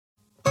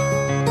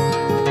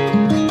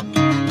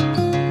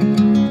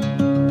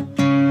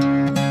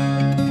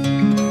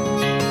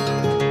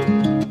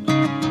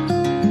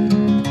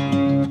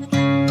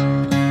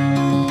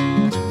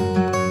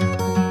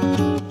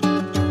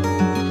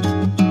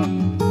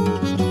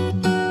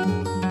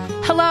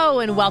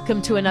and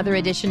welcome to another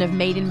edition of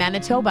Made in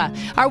Manitoba,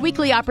 our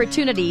weekly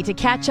opportunity to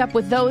catch up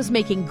with those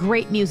making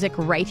great music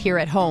right here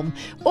at home,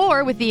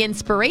 or with the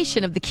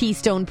inspiration of the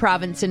Keystone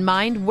Province in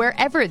mind,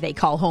 wherever they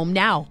call home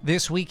now.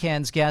 This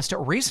weekend's guest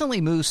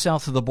recently moved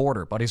south of the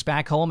border, but is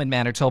back home in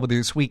Manitoba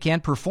this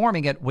weekend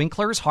performing at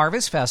Winkler's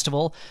Harvest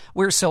Festival.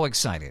 We're so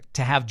excited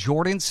to have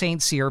Jordan St.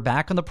 Cyr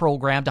back on the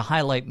program to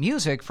highlight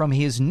music from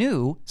his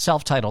new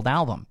self-titled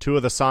album. Two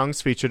of the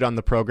songs featured on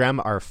the program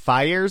are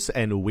Fires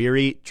and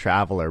Weary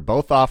Traveler.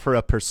 Both offer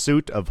a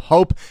pursuit of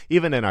hope,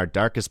 even in our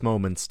darkest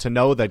moments, to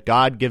know that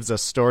God gives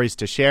us stories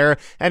to share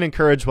and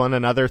encourage one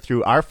another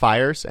through our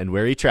fires and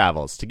weary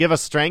travels, to give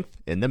us strength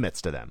in the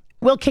midst of them.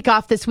 We'll kick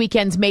off this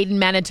weekend's Made in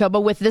Manitoba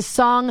with the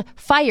song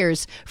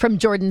Fires from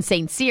Jordan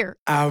St. Cyr.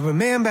 I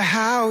remember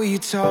how you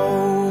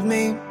told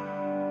me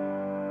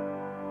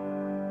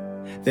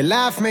that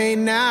life may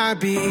not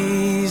be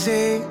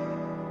easy,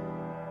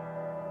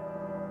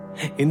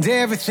 and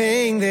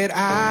everything that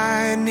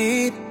I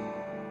need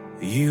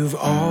you've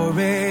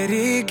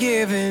already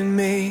given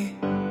me.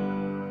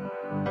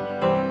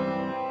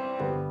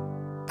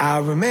 I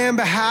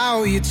remember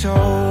how you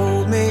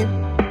told me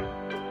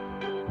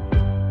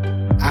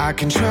I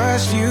can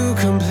trust you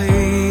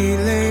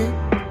completely.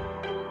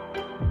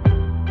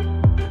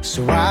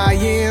 So why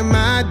am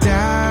I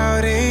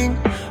doubting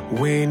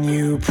when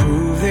you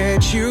prove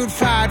that you'd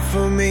fight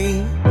for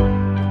me?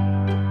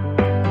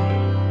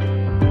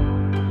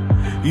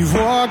 You've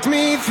walked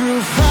me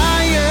through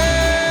fire,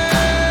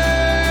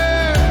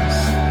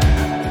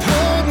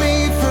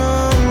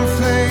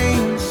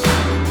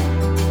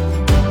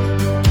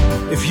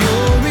 if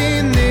you're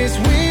in this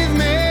with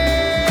me,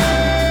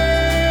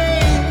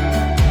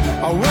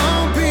 I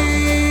won't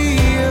be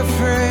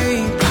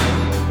afraid.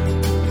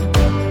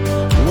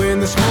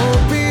 When the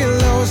smoke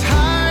billows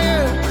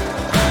higher,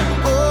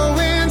 oh,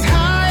 and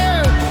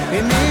higher,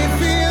 and it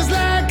feels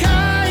like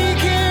I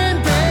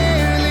can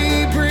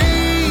barely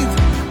breathe,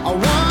 I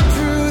walk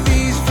through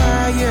these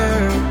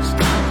fires,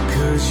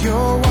 'cause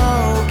you're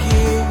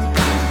walking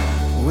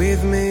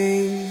with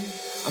me.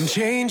 I'm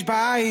changed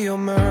by your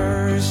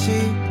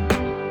mercy,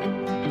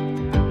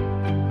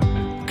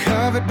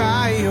 covered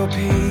by your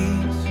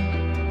peace.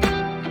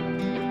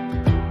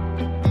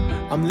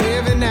 I'm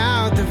living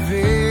out the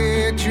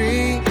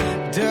victory.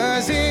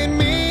 Doesn't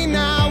mean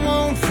I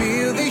won't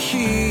feel the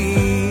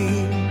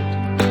heat.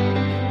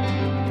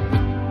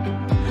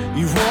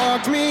 You've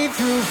walked me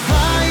through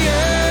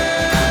fires,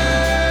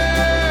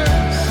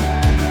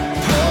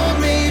 pulled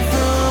me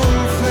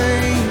from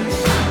flames.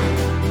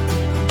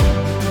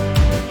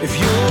 If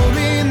you're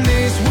in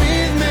this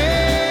with me,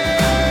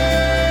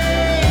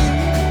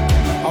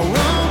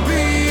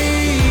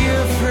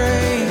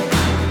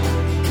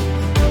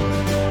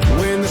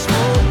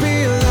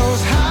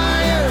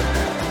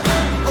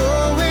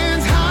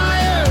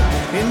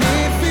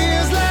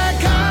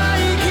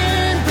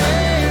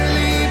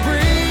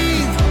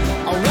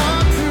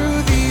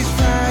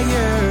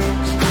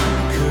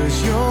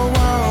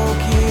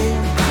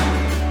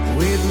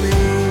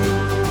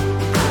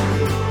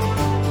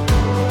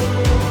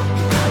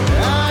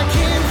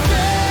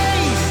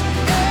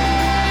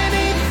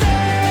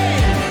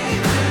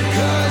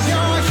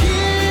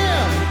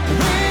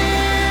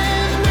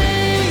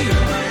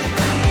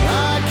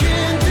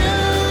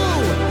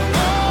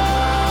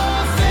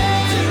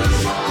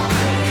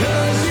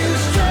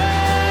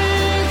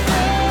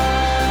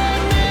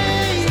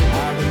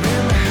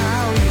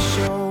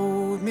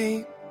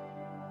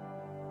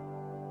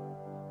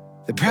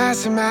 the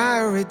price of my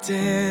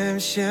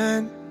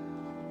redemption.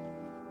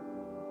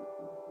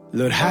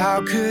 Lord,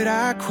 how could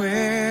I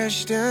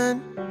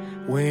question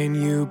when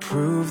you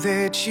prove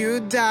that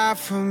you died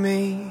for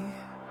me?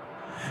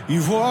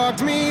 You've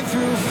walked me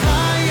through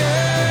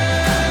fire,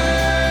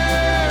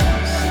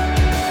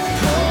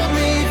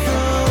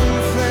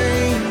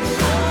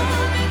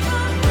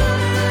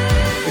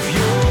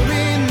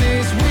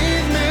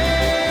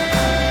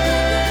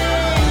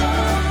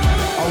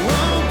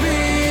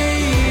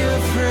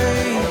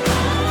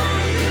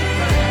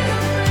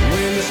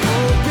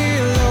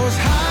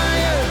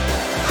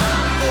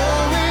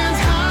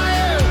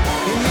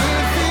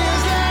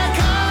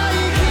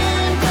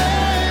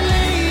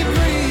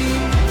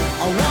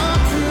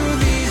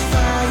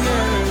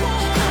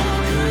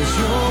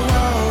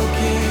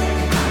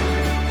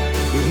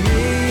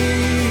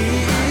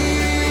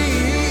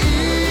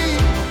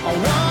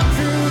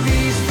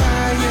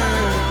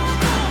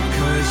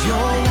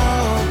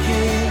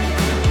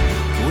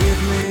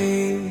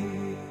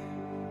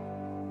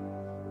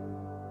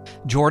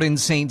 Jordan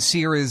St.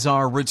 Cyr is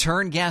our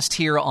return guest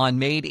here on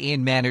Made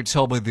in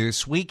Manitoba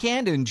this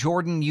weekend. And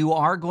Jordan, you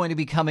are going to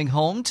be coming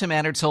home to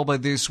Manitoba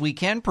this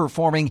weekend,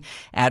 performing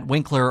at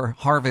Winkler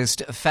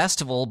Harvest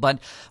Festival. But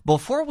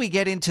before we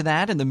get into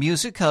that and the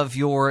music of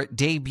your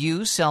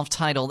debut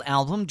self-titled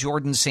album,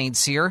 Jordan St.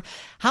 Cyr,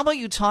 how about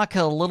you talk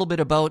a little bit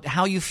about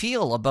how you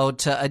feel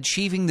about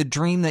achieving the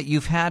dream that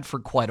you've had for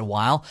quite a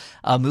while,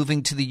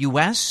 moving to the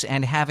U.S.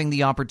 and having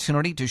the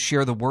opportunity to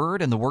share the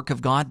word and the work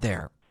of God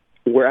there?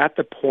 We're at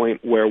the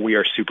point where we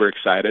are super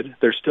excited.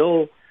 There's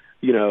still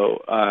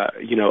a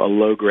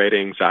low-grade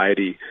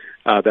anxiety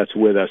that's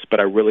with us, but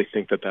I really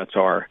think that that's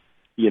our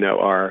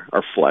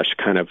flesh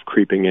kind of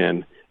creeping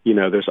in.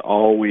 There's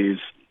always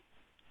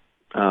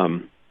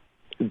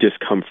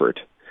discomfort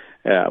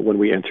when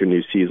we enter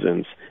new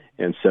seasons,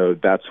 and so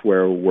that's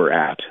where we're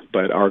at.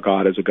 But our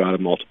God is a God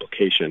of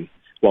multiplication.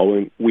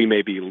 While we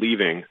may be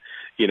leaving,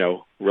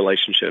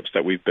 relationships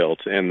that we've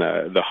built and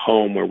the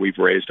home where we've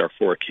raised our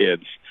 4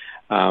 kids,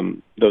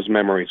 those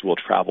memories will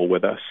travel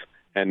with us.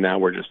 And now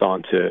we're just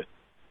on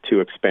to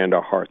expand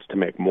our hearts to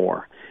make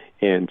more.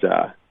 And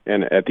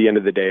at the end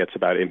of the day, it's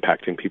about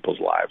impacting people's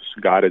lives.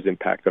 God has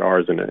impacted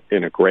ours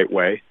in a great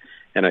way,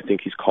 and I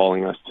think He's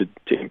calling us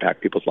to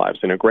impact people's lives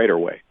in a greater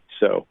way.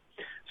 So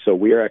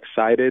we are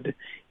excited,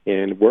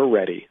 and we're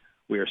ready.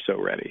 We are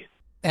so ready.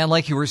 And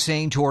like you were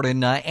saying,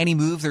 Jordan, any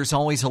move, there's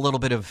always a little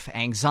bit of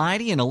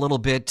anxiety and a little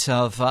bit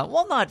of,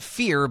 not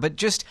fear, but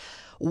just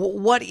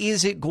what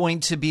is it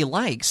going to be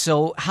like?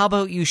 So how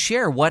about you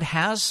share, what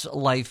has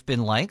life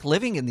been like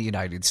living in the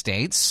United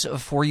States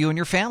for you and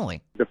your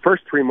family? The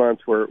first 3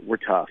 months were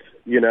tough.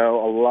 A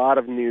lot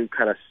of new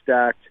kind of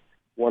stacked,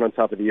 one on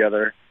top of the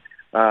other.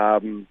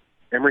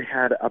 Emery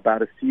had a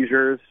bout of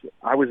seizures.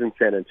 I was in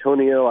San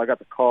Antonio. I got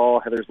the call.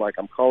 Heather's like,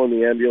 I'm calling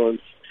the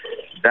ambulance.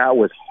 That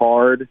was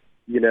hard.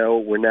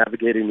 We're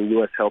navigating the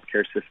U.S.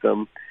 healthcare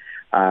system,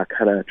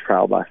 kind of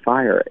trial by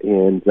fire.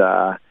 And,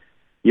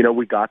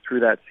 we got through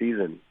that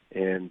season,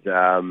 and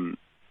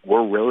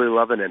we're really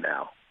loving it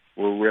now.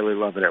 We're really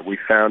loving it. We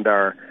found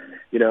our,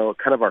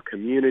 kind of our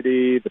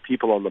community, the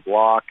people on the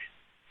block,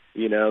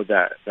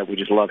 that we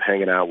just love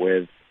hanging out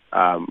with,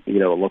 a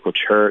local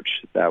church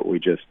that we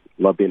just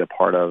love being a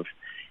part of.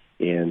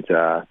 And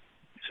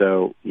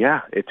so,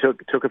 it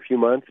took a few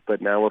months,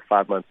 but now we're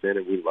 5 months in,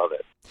 and we love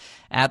it.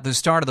 At the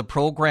start of the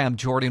program,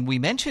 Jordan, we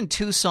mentioned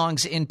 2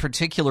 songs in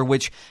particular,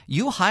 which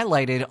you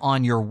highlighted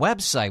on your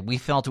website. We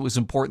felt it was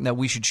important that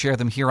we should share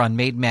them here on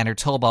Made in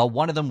Manitoba.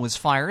 One of them was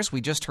Fires.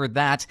 We just heard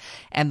that.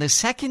 And the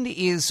second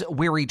is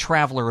Weary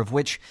Traveler, of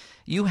which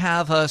you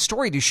have a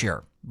story to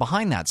share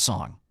behind that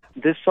song.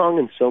 This song,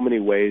 in so many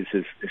ways,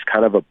 is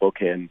kind of a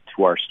bookend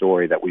to our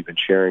story that we've been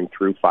sharing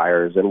through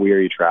Fires and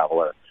Weary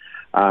Traveler.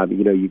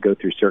 You go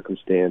through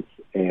circumstance,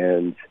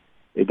 and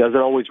it doesn't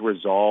always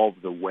resolve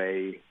the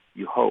way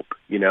you hope.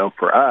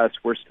 For us,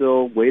 we're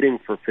still waiting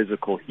for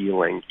physical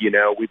healing.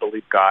 We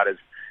believe God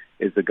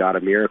is the God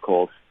of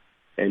miracles,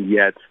 and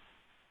yet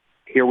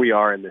here we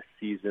are in this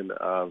season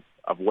of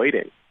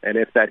waiting. And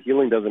if that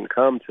healing doesn't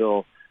come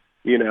till,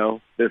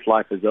 this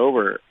life is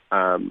over,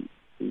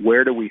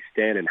 where do we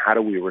stand and how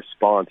do we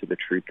respond to the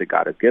truth that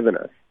God has given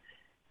us?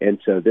 And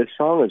so this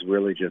song is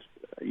really just,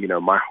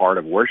 my heart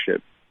of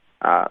worship,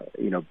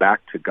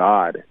 back to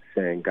God,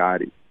 saying,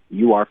 God,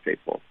 you are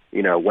faithful.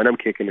 When I'm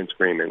kicking and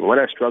screaming, when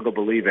I struggle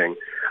believing,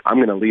 I'm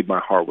going to lead my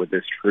heart with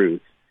this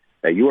truth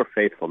that you are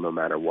faithful no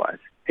matter what.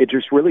 It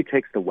just really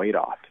takes the weight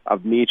off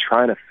of me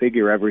trying to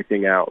figure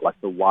everything out, like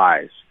the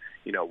whys.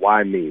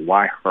 Why me?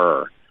 Why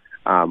her?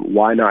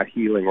 Why not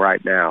healing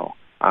right now?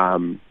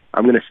 I'm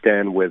going to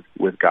stand with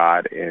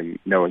God and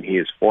knowing He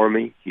is for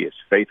me, He is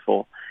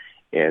faithful,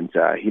 and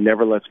He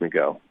never lets me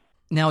go.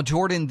 Now,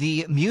 Jordan,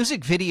 the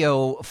music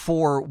video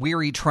for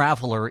Weary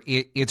Traveler,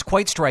 it's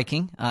quite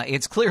striking.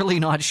 It's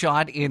clearly not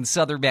shot in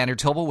southern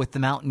Manitoba with the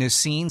mountainous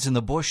scenes and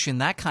the bush and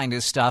that kind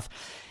of stuff.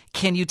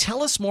 Can you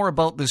tell us more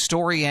about the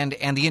story and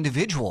the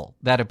individual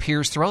that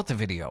appears throughout the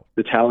video?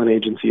 The talent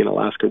agency in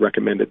Alaska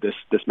recommended this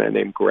man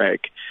named Greg,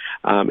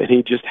 and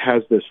he just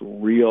has this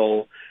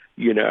real,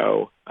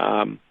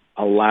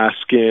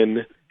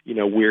 Alaskan,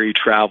 weary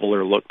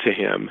traveler look to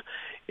him,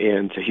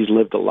 and he's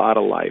lived a lot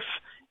of life.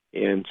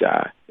 And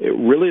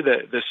really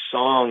the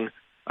song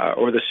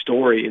or the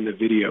story in the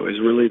video is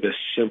really the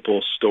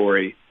simple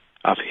story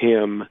of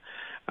him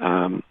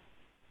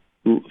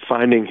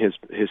finding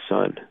his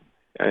son.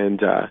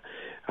 And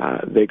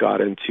they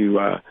got into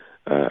a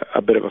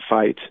bit of a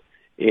fight,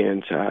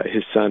 and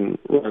his son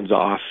runs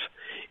off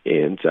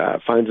and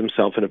finds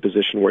himself in a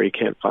position where he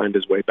can't find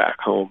his way back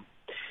home.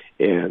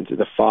 And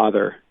the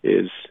father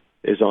is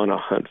on a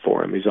hunt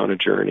for him. He's on a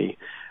journey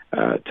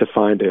to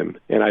find him.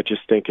 And I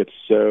just think it's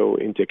so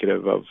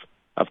indicative of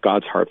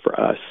God's heart for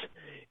us,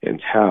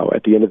 and how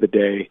at the end of the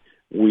day,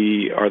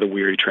 we are the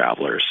weary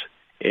travelers,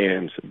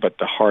 but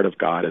the heart of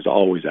God is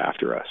always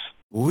after us.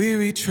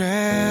 Weary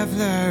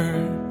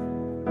traveler,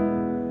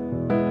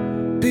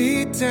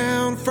 beat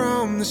down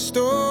from the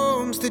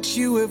storms that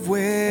you have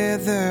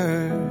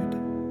weathered.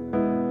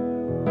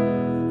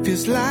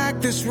 Feels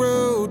like this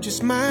road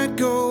just might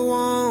go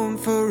on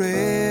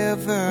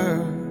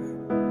forever.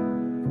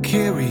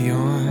 Carry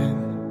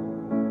on.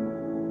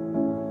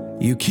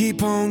 You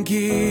keep on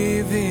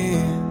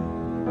giving,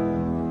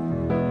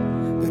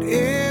 but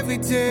every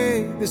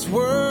day this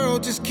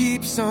world just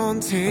keeps on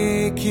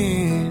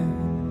taking.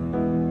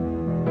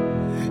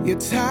 Your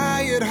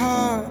tired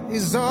heart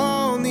is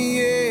on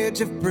the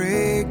edge of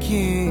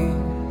breaking.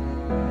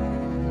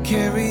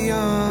 Carry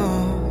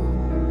on.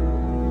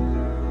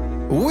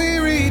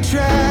 Weary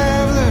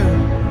traveler,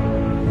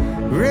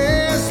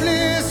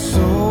 restless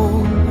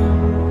soul,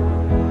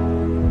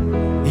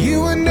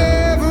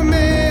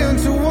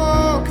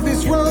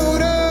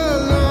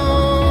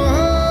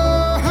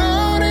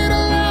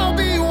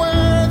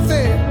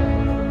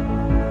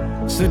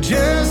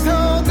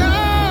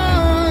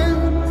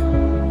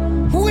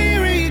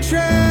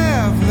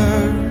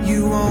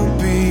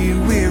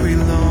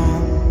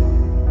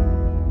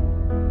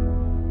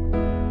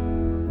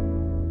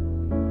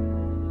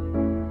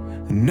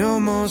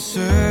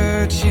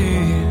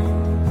 searching.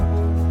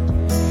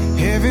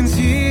 Heaven's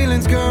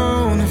healing's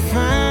gonna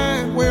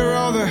find where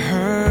all the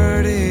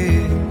hurt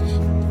is.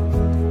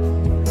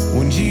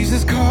 When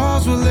Jesus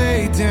calls, we'll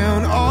lay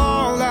down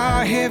all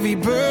our heavy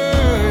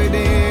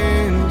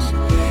burdens.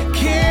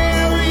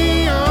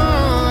 Carry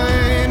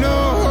on,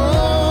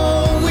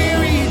 oh,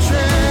 weary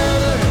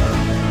traveler,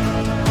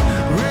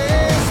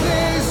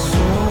 restless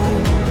soul.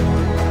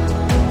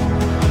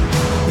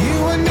 You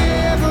were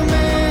never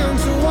meant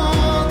to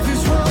walk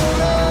this road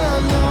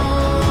alone.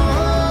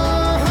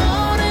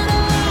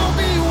 It'll all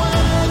be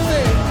worth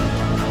it,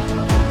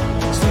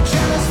 so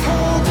just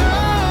hold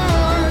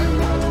on.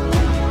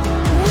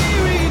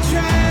 Weary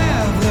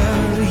traveler,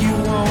 you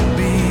won't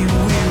be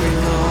weary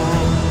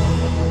long.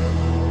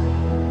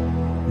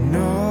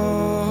 No,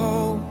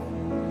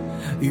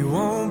 you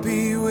won't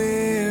be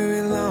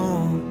weary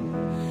long.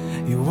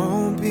 You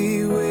won't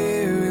be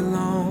weary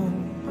long.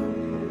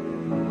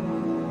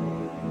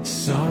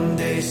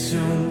 Someday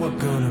soon we're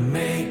gonna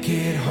make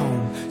it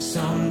home.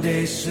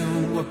 Someday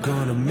soon we're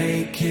gonna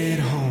make it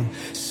home.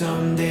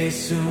 Someday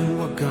soon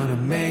we're gonna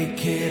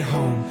make it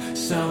home.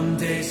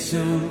 Someday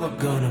soon we're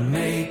gonna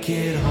make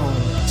it home.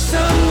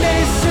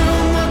 Someday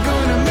soon we're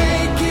gonna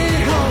make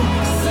it home.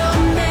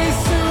 Someday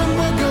soon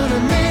we're gonna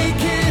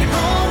make it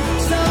home.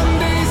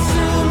 Someday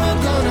soon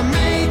we're gonna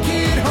make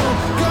it home.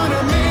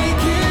 Gonna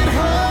make it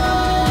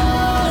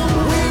home.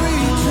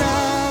 Weary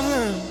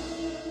traveler,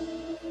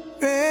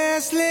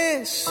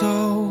 restless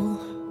soul.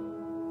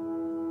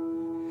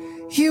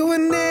 You were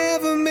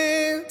never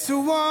meant to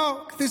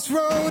walk this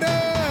road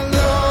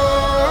alone.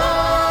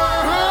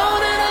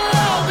 It'll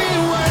all be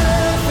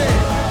worth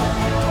it,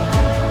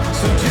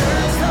 so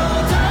just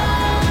hold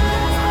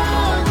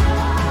on.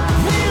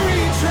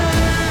 Weary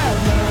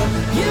traveler,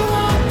 you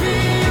won't be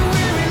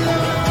weary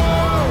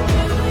long.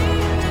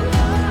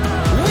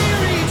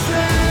 Weary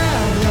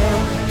traveler,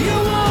 you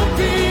won't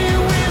be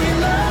weary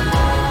long.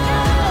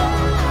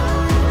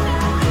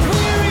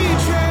 Weary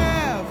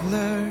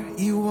traveler,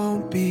 you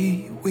won't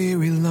be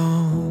weary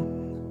long.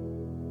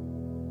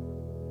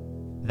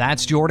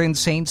 That's Jordan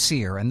St.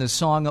 Cyr and the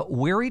song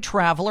Weary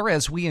Traveler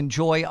as we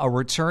enjoy a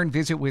return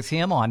visit with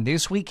him on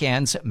this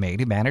weekend's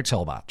Made in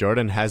Manitoba.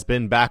 Jordan has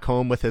been back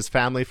home with his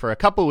family for a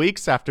couple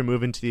weeks after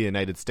moving to the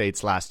United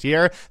States last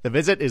year. The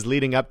visit is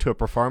leading up to a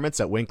performance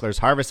at Winkler's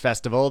Harvest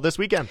Festival this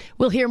weekend.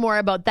 We'll hear more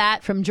about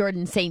that from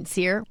Jordan St.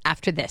 Cyr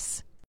after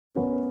this.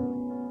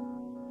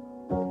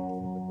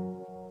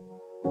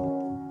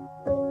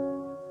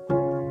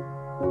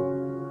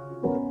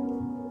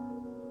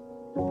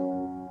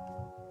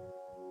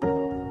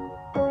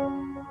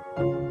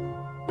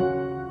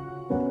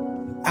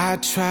 I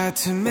tried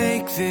to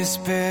make this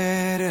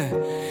better,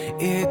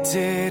 it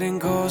didn't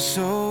go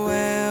so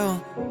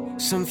well.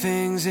 Some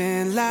things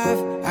in life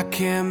I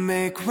can't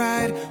make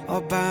right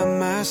all by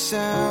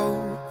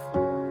myself.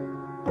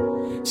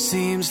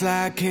 Seems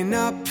like an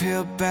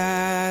uphill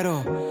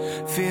battle,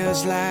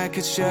 feels like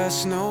it's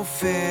just no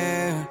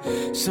fair.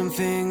 Some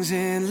things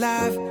in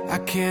life I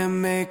can't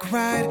make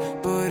right,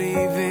 but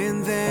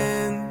even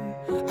then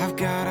I've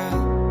gotta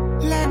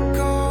let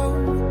go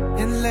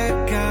and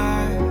let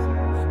God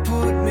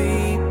put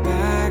me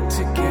back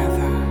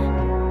together.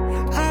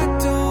 I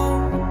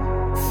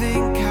don't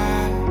think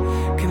I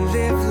can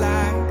live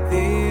like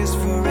this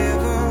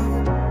forever.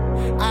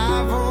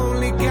 I've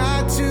only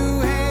got two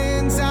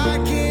hands, I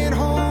can't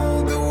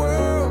hold the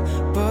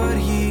world, but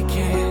he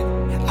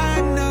can.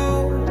 I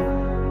know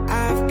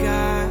I've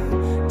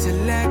got to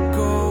let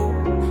go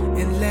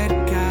and let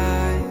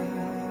God.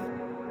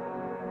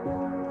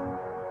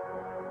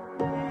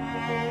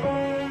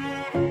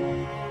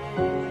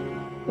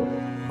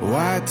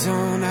 Why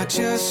don't I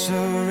just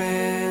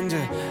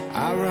surrender?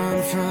 I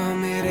run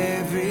from it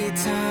every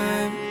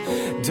time.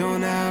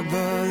 Don't I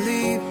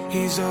believe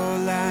he's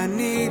all I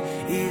need,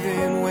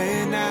 even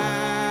when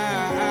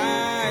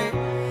I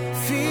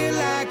feel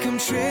like I'm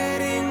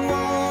treading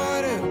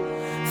water,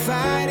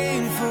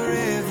 fighting for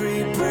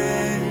every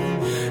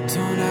breath.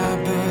 Don't I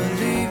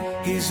believe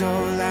he's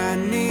all I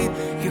need?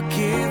 You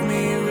give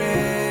me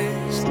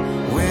rest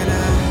when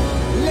I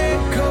let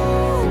go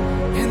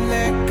and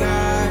let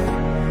God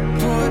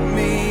put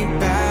me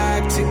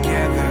back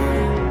together.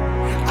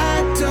 I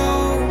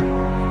don't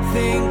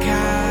think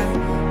I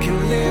can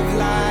live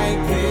like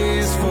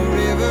this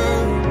forever.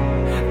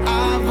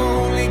 I've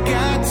only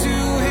got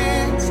two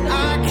hands,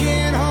 I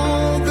can't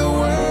hold the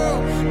world,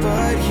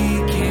 but he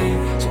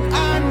can. So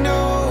I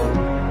know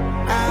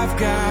I've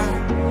got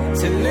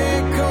to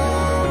let go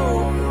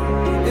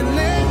and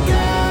let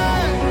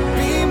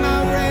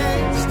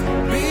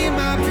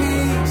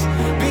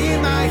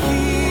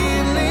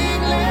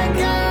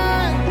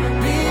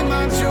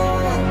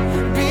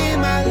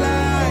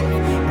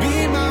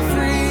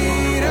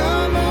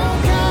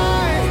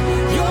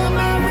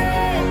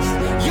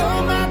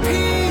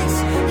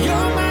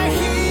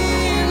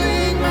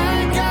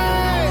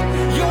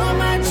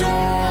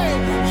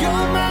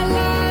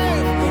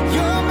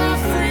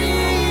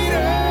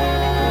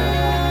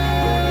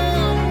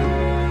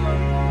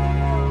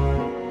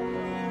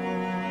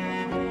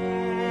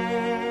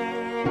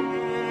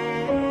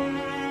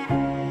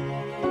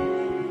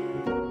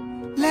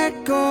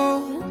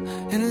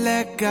and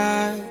let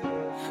God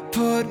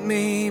put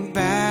me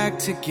back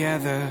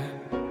together.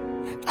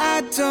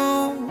 I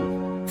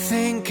don't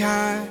think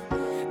I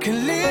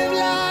can live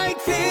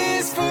like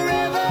this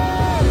forever.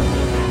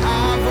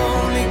 I've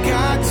only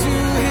got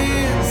two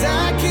hands,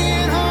 I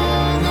can't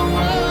hold the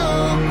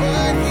world,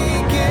 but He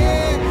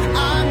can. I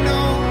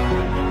know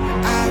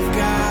I've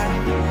got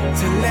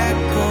to let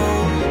go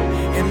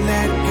and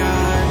let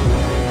God.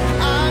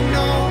 I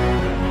know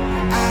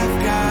I've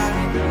got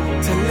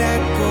to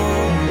let go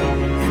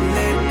and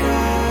let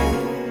God.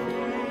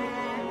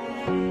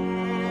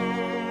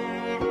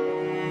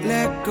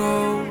 Let go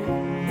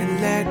and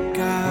let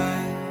God.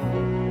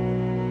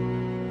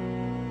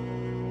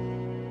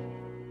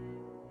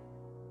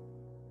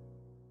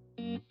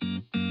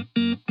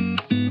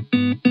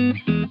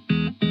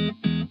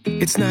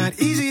 It's not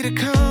easy to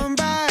come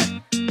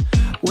by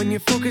when you're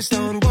focused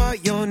on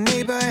what your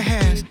neighbor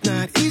has.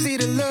 Not easy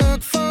to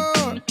look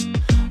for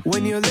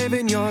when you're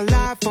living your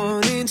life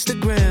on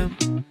Instagram.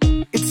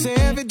 It's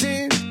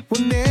evident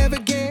we'll never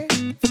get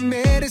the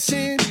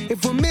medicine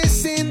if we're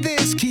missing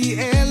this key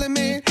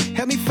element.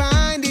 Help me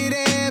find it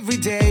every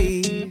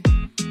day.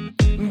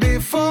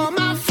 Before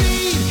my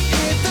feet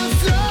hit the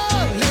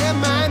floor, let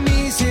my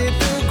knees hit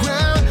the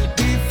ground.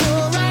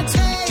 Before I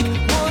take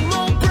one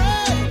more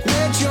breath,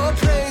 let your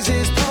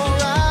praises pour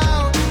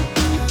out.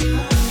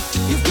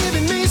 You've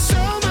given me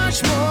so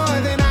much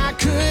more than I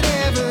could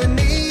ever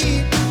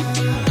need.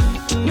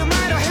 No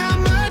matter how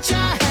much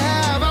I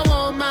have, I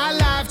want my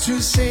life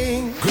to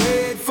sing.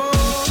 Grateful,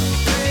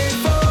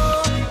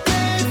 grateful,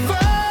 grateful.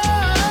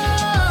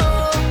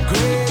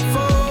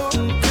 Grateful,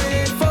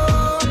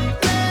 grateful,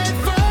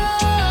 grateful.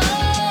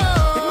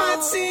 It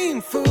might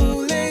seem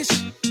foolish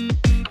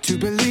to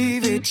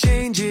believe it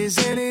changes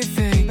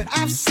anything, but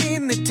I've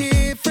seen the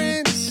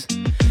difference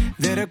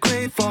that a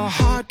grateful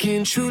heart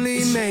can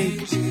truly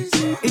make.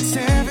 It's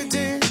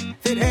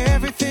evident that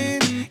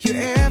everything you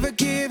ever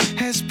give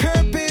has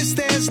purpose,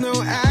 there's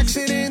no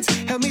accidents.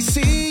 Help me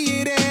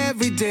see it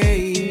every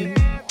day.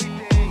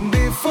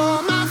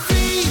 Before my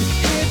feet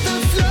hit the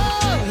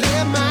floor,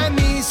 let my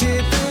knees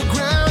hit the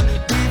ground.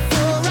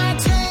 Before I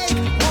take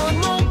one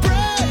more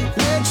breath,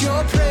 let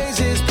your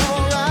praises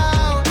pour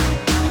out.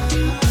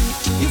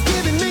 You've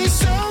given me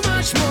so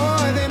much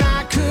more than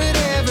I could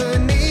ever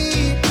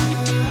need.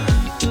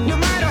 No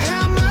matter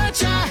how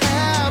much I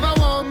have, I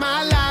want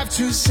my life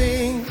to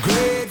sing.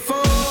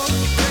 Grateful,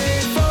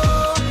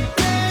 grateful,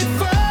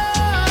 grateful.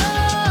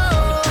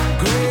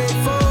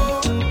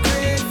 Grateful,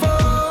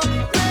 grateful,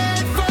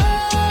 grateful.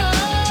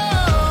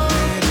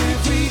 Let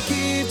every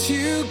gift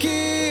you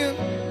give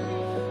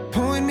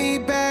point me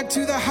back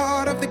to the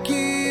heart of the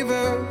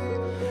giver.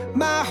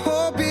 My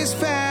hope is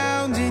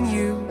found in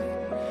you.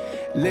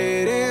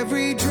 Let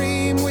every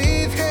dream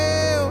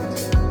withheld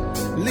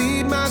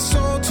lead my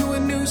soul to a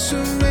new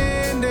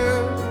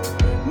surrender.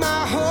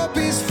 My hope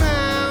is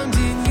found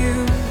in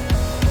you.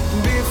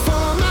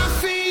 Before my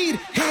feet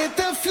hit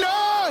the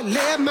floor,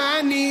 let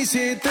my knees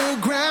hit the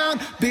ground.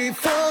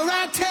 Before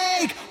I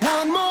take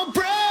one more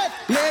breath,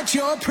 let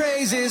your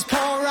praises pour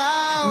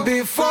out.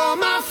 Before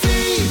my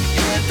feet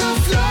hit the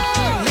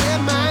floor,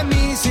 let my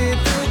knees hit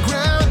the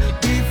ground.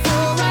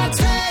 Before I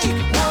take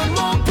one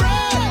more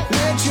breath,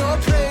 let your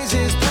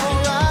praises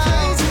pour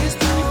out.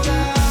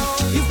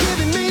 You've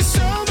given me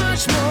so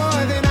much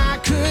more than I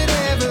could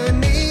ever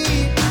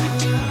need.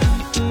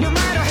 No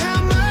matter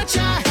how much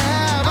I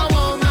have, I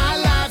want my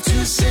life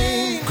to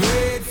sing.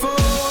 Grateful,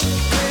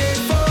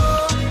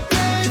 grateful,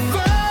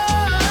 grateful.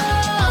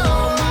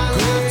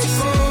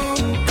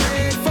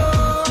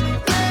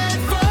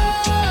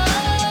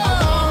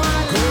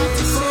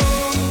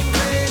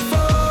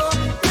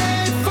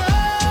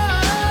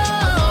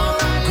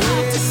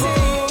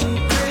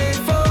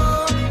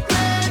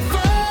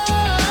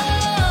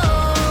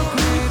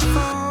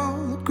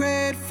 Grateful,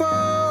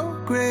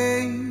 grateful,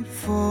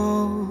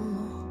 grateful.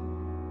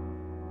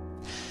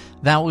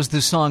 That was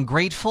the song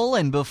Grateful,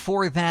 and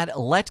before that,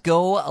 Let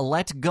Go,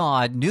 Let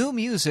God. New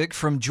music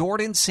from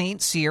Jordan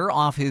St. Cyr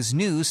off his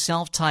new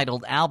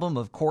self-titled album.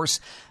 Of course,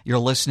 you're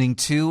listening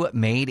to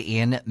Made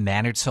in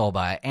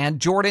Manitoba. And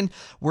Jordan,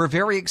 we're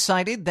very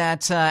excited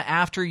that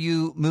after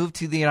you moved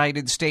to the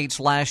United States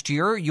last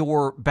year,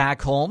 you're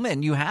back home,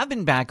 and you have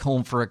been back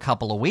home for a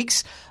couple of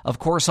weeks. Of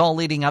course, all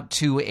leading up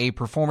to a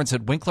performance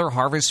at Winkler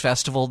Harvest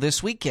Festival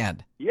this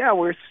weekend. Yeah,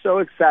 we're so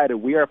excited.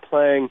 We are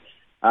playing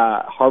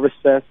Harvest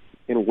Fest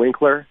in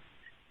Winkler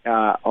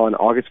on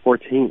August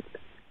 14th.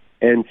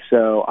 And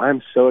so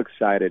I'm so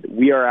excited.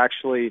 We're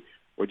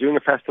doing a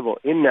festival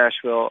in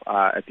Nashville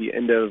at the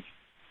end of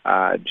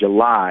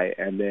July.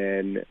 And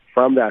then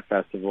from that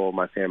festival,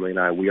 my family and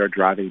I, we are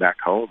driving back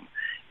home.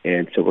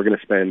 And so we're going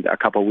to spend a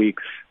couple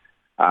weeks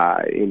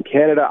in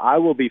Canada. I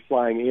will be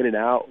flying in and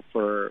out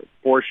for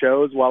 4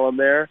 shows while I'm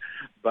there.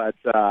 But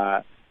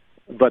the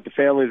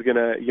family's going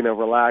to,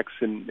 relax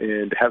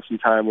and have some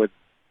time with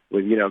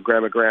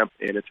Grandma, Grandpa,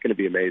 and it's going to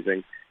be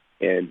amazing.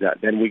 And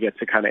then we get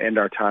to kind of end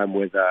our time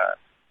with a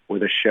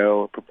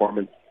show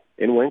performance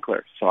in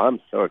Winkler. So I'm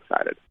so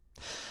excited.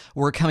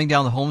 We're coming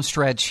down the home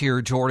stretch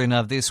here, Jordan,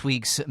 of this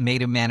week's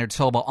Made in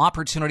Manitoba.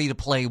 Opportunity to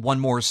play one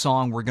more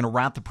song. We're going to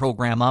wrap the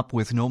program up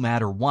with No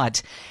Matter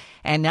What.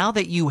 And now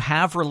that you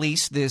have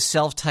released this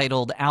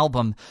self-titled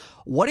album,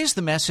 what is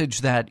the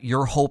message that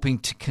you're hoping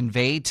to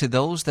convey to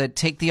those that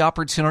take the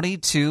opportunity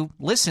to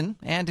listen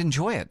and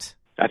enjoy it?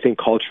 I think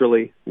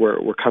culturally,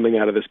 we're coming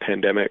out of this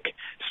pandemic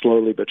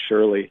slowly but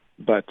surely,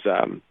 but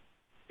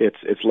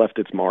it's left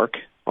its mark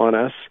on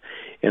us,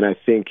 and I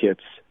think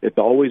it's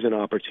always an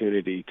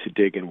opportunity to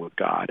dig in with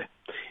God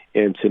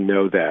and to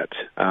know that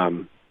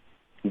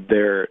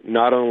there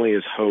not only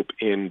is hope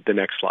in the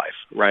next life,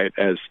 right,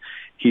 as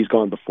He's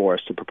gone before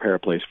us to prepare a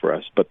place for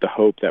us, but the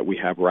hope that we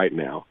have right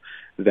now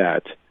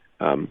that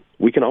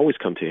we can always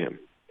come to Him,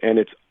 and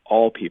it's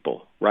all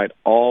people, right?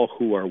 All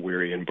who are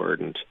weary and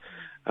burdened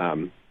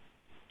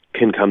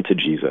can come to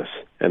Jesus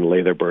and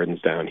lay their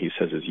burdens down. He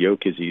says His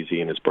yoke is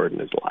easy and His burden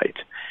is light.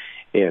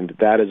 And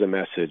that is a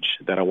message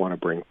that I want to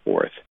bring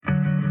forth.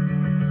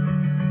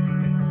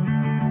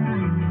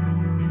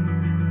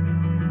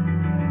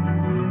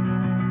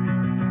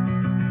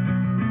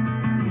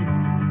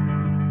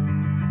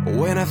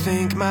 When I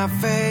think my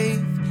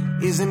faith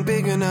isn't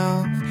big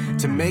enough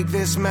to make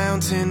this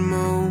mountain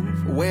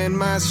move, when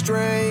my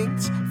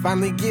strength's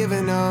finally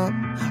given up,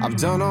 I've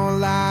done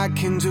all I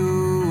can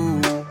do.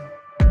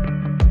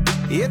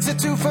 It's a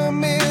too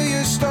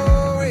familiar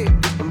story,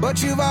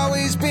 but you've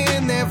always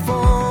been there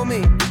for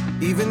me.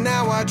 Even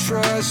now I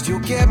trust you'll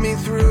get me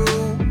through.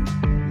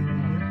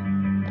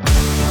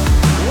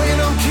 When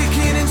I'm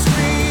kicking and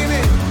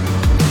screaming,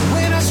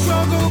 when I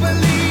struggle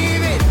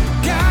believe it,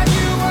 God,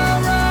 you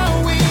are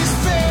always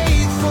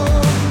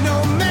faithful,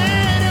 no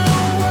matter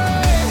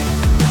what.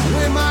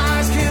 When my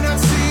eyes cannot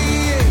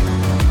see it,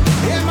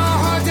 and my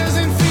heart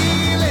doesn't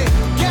feel it,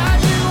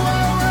 God, you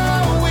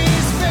are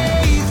always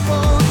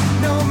faithful,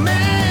 no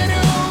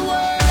matter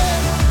what.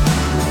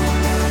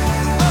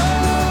 Oh,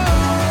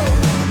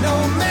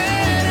 no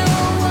matter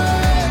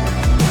what.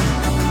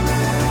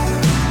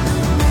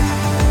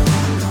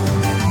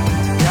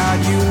 God,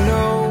 you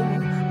know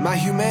my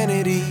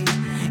humanity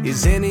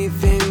is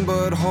anything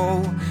but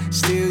whole.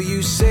 Still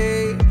you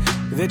say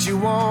that you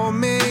want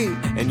me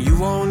and you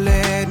won't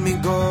let me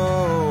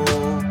go.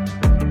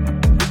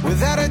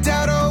 Without a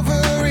doubt,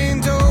 over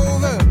and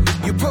over,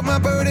 you put my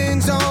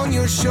burdens on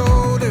your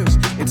shoulders.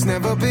 It's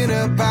never been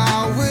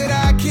about what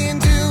I can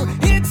do,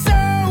 it's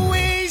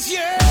always you.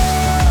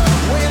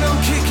 When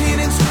I'm kicking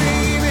and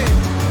screaming,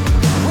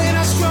 when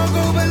I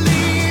struggle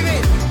believe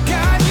it,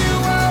 God, you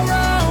are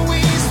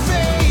always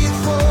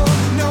faithful,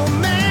 no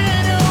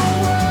matter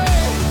what.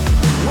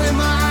 When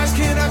my eyes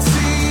cannot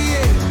see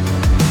it,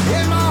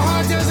 and my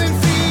heart doesn't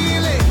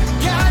feel it,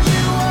 God,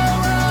 you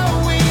are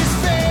always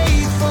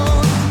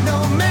faithful,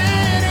 no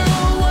matter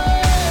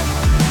what.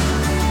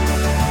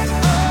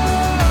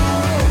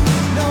 Oh,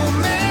 no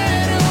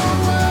matter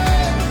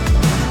what.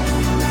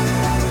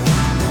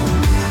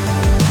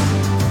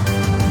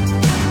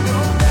 No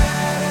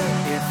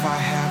matter if I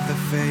have the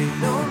faith,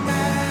 no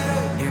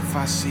matter if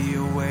I see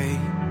a way,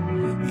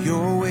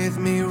 you're with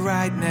me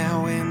right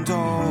now and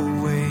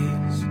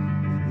always.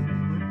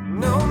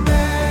 No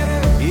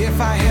matter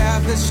if I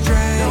have the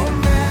strength, no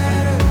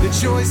matter the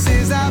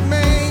choices I've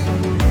made,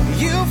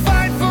 you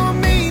fight for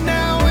me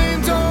now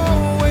and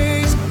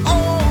always,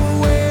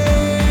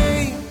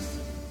 always.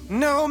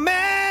 No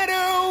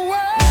matter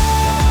what.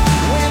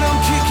 When I'm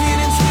kicking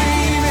and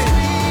screaming,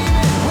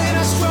 when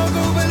I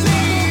struggle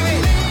believe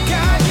it,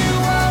 God, you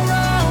are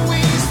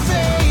always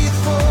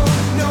faithful,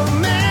 no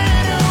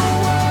matter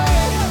what.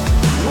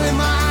 When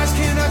my eyes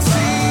cannot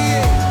see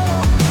it,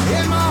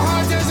 and my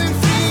heart doesn't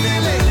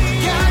feel it,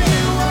 God,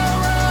 you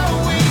are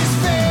always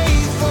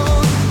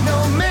faithful, no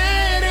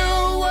matter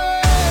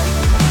what.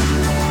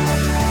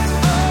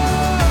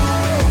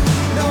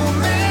 Oh, no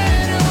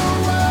matter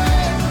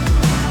what.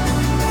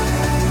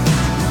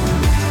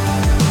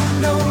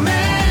 No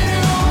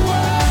matter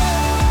what.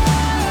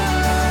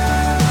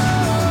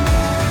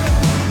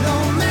 No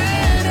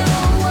matter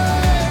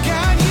what.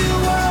 God, you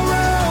are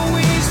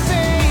always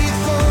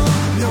faithful,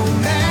 no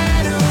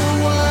matter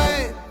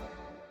what.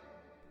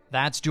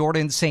 That's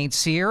Jordan St.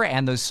 Cyr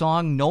and the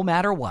song No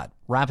Matter What,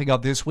 wrapping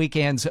up this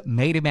weekend's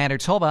Made in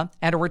Manitoba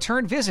and a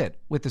return visit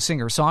with the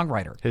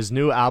singer-songwriter. His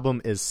new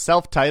album is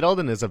self-titled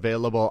and is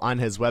available on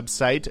his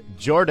website,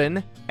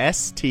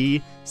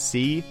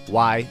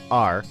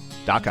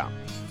 jordanstcyr.com.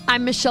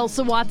 I'm Michelle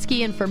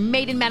Sawatsky, and for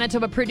Made in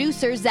Manitoba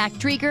producer Zach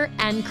Drieger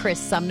and Chris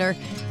Sumner,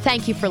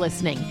 thank you for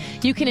listening.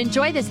 You can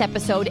enjoy this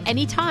episode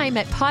anytime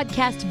at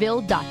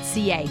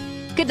podcastville.ca.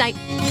 Good night.